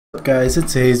What's up, guys?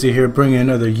 It's Hazy here, bringing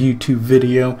another YouTube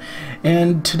video,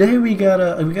 and today we got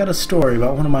a story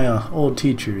about one of my old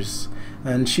teachers,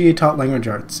 and she taught language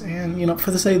arts. And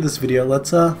for the sake of this video,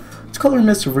 let's call her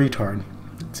Miss Retard.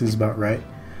 Seems about right.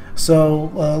 So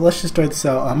let's just start this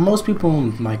out. Most people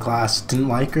in my class didn't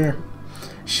like her.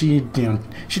 She didn't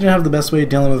have the best way of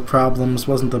dealing with problems.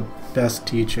 Wasn't the best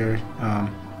teacher.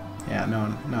 Yeah, no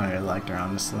one really liked her,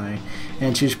 honestly.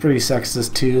 And she's pretty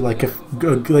sexist too. Like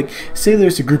say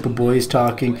there's a group of boys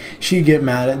talking, she'd get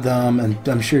mad at them, and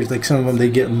I'm sure some of them they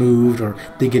get moved or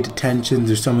they get detentions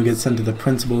or someone gets sent to the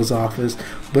principal's office.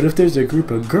 But if there's a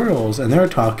group of girls and they're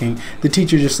talking, the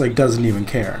teacher just doesn't even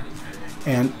care.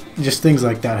 And just things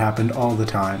like that happened all the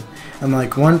time. And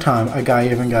one time, a guy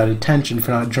even got detention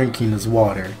for not drinking his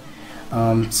water.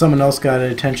 Someone else got a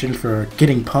detention for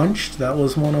getting punched. That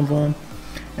was one of them.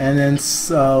 And then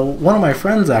one of my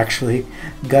friends actually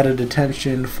got a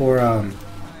detention for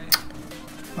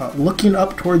looking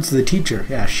up towards the teacher.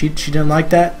 Yeah, she didn't like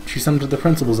that. She sent him to the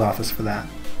principal's office for that.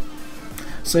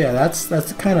 So yeah, that's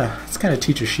the kind of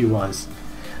teacher she was.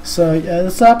 So yeah,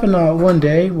 this happened one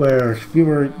day where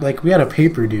we had a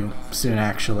paper due soon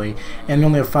actually, and we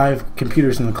only have 5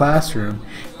 computers in the classroom.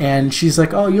 And she's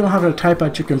like, "Oh, you don't have to type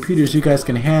out your computers. You guys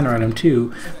can handwrite them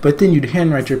too." But then you'd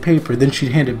handwrite your paper, then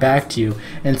she'd hand it back to you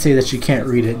and say that you can't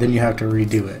read it. Then you have to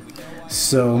redo it.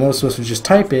 So most of us would just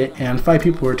type it, and 5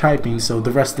 people were typing, so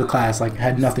the rest of the class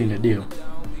had nothing to do.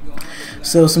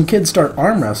 So some kids start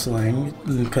arm wrestling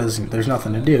because there's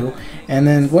nothing to do, and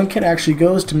then one kid actually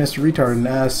goes to Mr. Retard and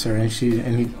asks her, and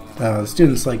the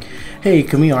student's like, "Hey,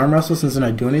 can we arm wrestle since I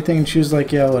don't do anything?" And she was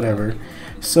like, "Yeah, whatever."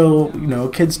 So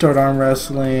kids start arm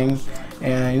wrestling,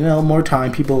 and more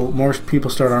people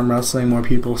start arm wrestling, more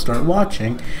people start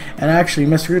watching, and actually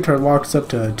Mr. Retard walks up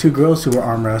to 2 girls who were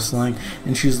arm wrestling,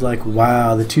 and she's like,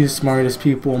 "Wow, the 2 smartest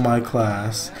people in my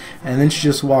class," and then she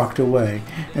just walked away.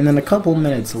 And then a couple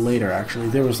minutes later, actually,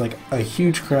 there was a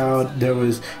huge crowd. There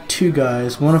was 2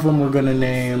 guys. One of them we're gonna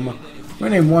name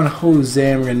one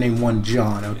Jose, and we're gonna name one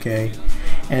John, okay?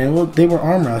 And they were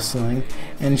arm wrestling,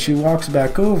 and she walks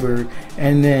back over,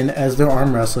 and then as they're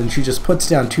arm wrestling, she just puts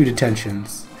down 2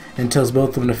 detentions and tells both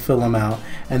of them to fill them out.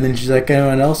 And then she's like,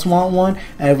 "Anyone else want one?"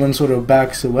 And everyone sort of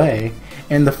backs away.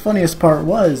 And the funniest part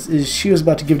is she was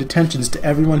about to give detentions to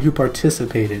everyone who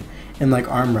participated in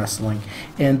arm wrestling.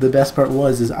 And the best part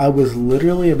is I was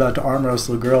literally about to arm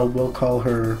wrestle a girl. We'll call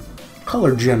her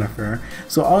Jennifer.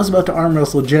 So I was about to arm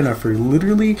wrestle Jennifer.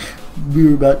 Literally, we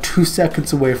were about 2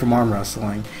 seconds away from arm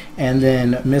wrestling, and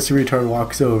then Miss Retard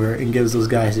walks over and gives those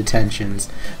guys detentions.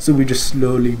 So we just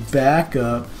slowly back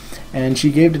up, and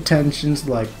she gave detentions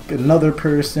another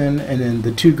person, and then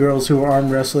the 2 girls who were arm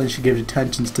wrestling, she gave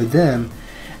detentions to them.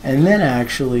 And then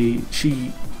actually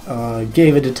she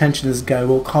gave a detention to this guy.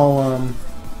 We'll call him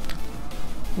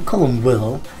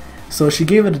Will. So she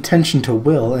gave a detention to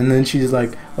Will, and then she's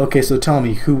like, "Okay, so tell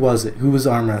me, who was it? Who was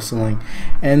arm wrestling?"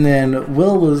 And then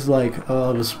Will was like, "It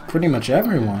was pretty much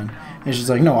everyone." And she's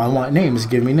like, "No, I want names.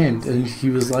 Give me names." And he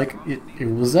was like,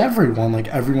 "It was everyone.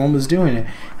 Everyone was doing it."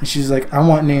 And she's like, "I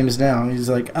want names now." And he's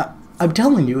like, I'm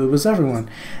telling you, it was everyone."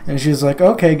 And she's like,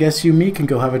 "Okay, guess you and me can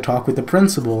go have a talk with the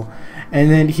principal."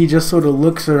 And then he just sort of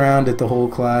looks around at the whole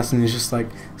class, and he's just like,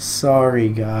 "Sorry,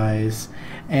 guys."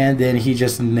 And then he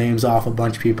just names off a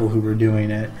bunch of people who were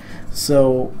doing it.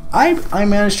 So I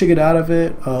managed to get out of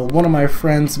it. One of my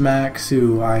friends, Max,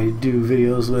 who I do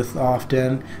videos with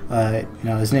often,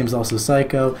 his name's also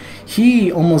Psycho,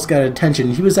 he almost got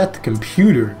attention. He was at the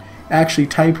computer actually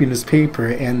typing his paper,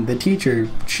 and the teacher,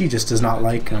 she just does not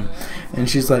like him. And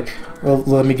she's like, "Well,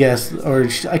 let me guess,"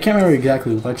 I can't remember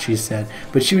exactly what she said,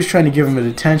 but she was trying to give him a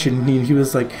detention, and he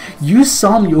was like, "You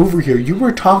saw me over here. You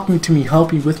were talking to me,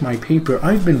 helping with my paper.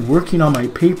 I've been working on my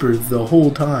paper the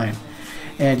whole time."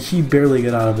 And he barely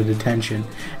got out of a detention.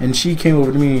 And she came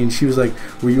over to me and she was like,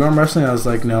 "Were you arm wrestling?" I was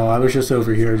like, "No, I was just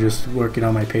over here just working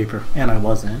on my paper." And I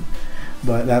wasn't.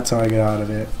 But that's how I got out of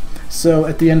it. So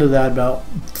at the end of that, about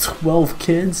 12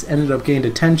 kids ended up getting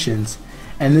detentions.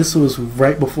 And this was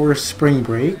right before spring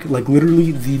break,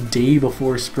 literally the day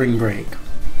before spring break.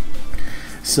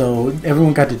 So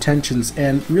everyone got detentions,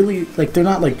 and really, they're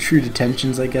not true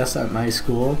detentions, I guess, at my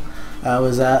school. It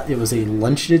was a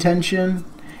lunch detention.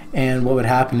 And what would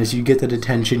happen is you'd get the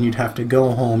detention, you'd have to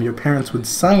go home, your parents would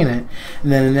sign it, and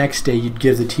then the next day you'd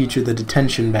give the teacher the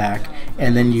detention back,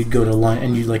 and then you'd go to lunch,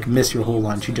 and you'd miss your whole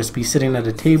lunch. You'd just be sitting at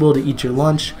a table to eat your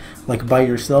lunch, by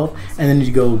yourself, and then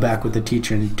you'd go back with the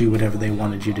teacher and do whatever they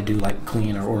wanted you to do,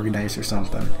 clean or organize or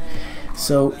something.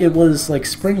 So it was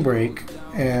spring break,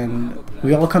 and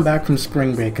we all come back from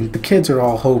spring break, and the kids are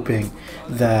all hoping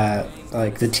that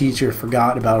like the teacher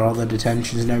forgot about all the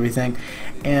detentions and everything.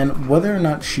 And whether or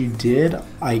not she did,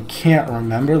 I can't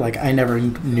remember. Like, I never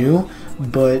knew.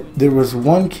 But there was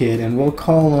one kid, and we'll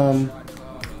call him.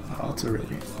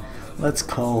 Let's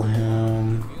call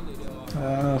him.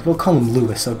 We'll call him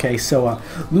Lewis, okay? So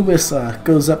Lewis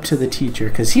goes up to the teacher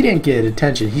because he didn't get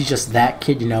detention. He's just that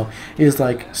kid, you know. He's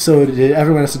like, so did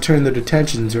everyone has to turn their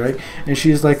detentions, right? And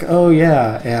she's like, oh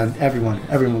yeah, and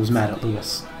everyone was mad at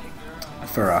Lewis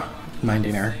for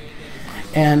minding her.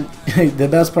 And the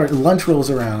best part, lunch rolls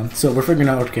around, so we're figuring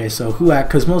out, okay, so who act,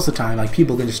 because most of the time, like,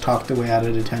 people can just talk their way out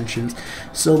of detentions.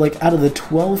 So, like, out of the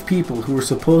 12 people who were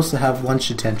supposed to have lunch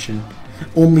detention,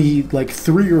 only, like,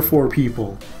 3 or 4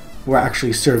 people were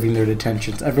actually serving their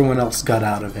detentions. Everyone else got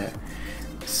out of it.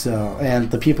 So,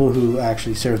 and the people who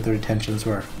actually served their detentions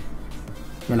were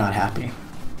not happy.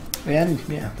 And,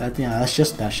 yeah, that's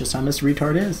just how Miss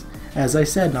Retard is. As I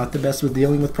said, not the best with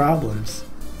dealing with problems.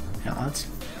 You know, that's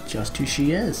just who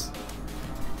she is.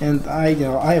 And I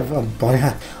have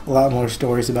a lot more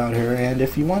stories about her, and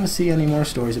if you want to see any more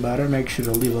stories about her, make sure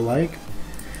to leave a like.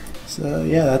 So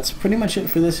yeah, that's pretty much it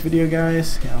for this video,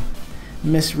 guys. You know,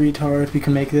 Miss Retard, we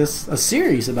can make this a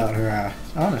series about her,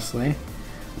 honestly.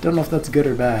 Don't know if that's good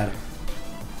or bad.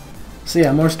 So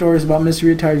yeah, more stories about Miss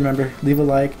Retard. Remember, leave a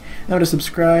like, remember to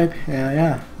subscribe, and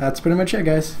yeah, that's pretty much it,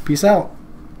 guys. Peace out.